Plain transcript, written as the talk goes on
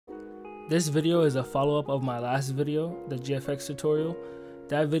This video is a follow-up of my last video, the GFX tutorial.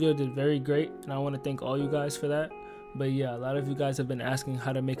 That video did very great and I want to thank all you guys for that. But yeah, a lot of you guys have been asking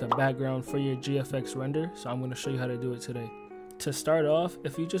how to make a background for your GFX render, so I'm going to show you how to do it today. To start off,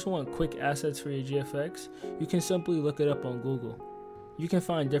 if you just want quick assets for your GFX, you can simply look it up on Google. You can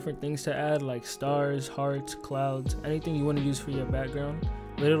find different things to add like stars, hearts, clouds, anything you want to use for your background.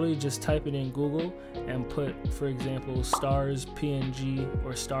 Literally just type it in Google and put, for example, stars PNG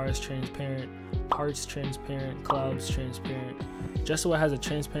or stars transparent, hearts transparent, clouds transparent, just so it has a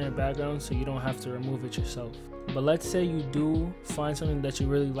transparent background so you don't have to remove it yourself. But let's say you do find something that you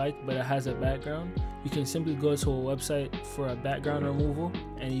really like but it has a background, you can simply go to a website for a background removal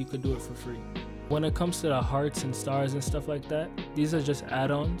and you could do it for free. When it comes to the hearts and stars and stuff like that, these are just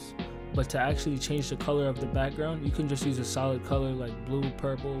add-ons. But to actually change the color of the background, you can just use a solid color like blue,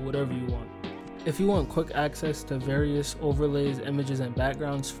 purple, whatever you want. If you want quick access to various overlays, images, and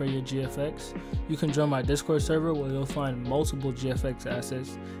backgrounds for your GFX, you can join my Discord server where you'll find multiple GFX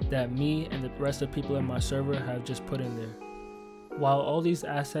assets that me and the rest of people in my server have just put in there. While all these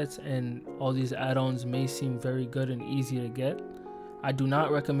assets and all these add-ons may seem very good and easy to get, I do not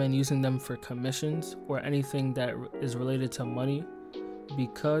recommend using them for commissions or anything that is related to money,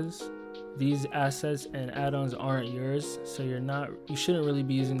 because these assets and add-ons aren't yours, so you shouldn't really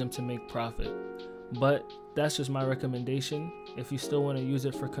be using them to make profit. But that's just my recommendation. If you still want to use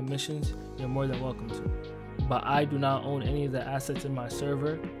it for commissions, you're more than welcome to. But I do not own any of the assets in my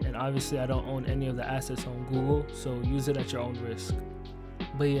server, and obviously I don't own any of the assets on Google, so use it at your own risk.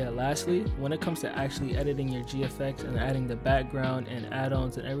 But yeah, lastly, when it comes to actually editing your GFX and adding the background and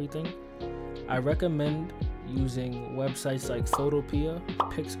add-ons and everything, I recommend using websites like Photopea,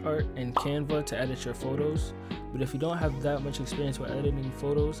 PixArt, and Canva to edit your photos. But if you don't have that much experience with editing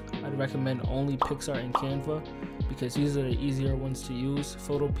photos, I'd recommend only PixArt and Canva because these are the easier ones to use.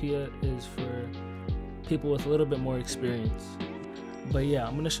 Photopea is for people with a little bit more experience. But yeah,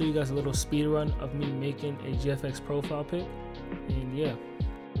 I'm going to show you guys a little speed run of me making a GFX profile pic, and yeah.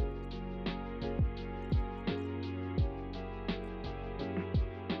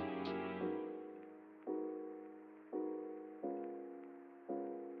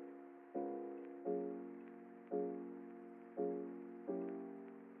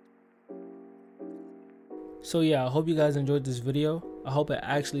 So yeah, I hope you guys enjoyed this video. I hope it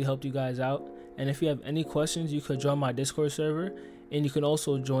actually helped you guys out. And if you have any questions, you could join my Discord server, and you can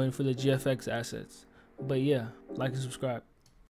also join for the GFX assets. But yeah, like and subscribe.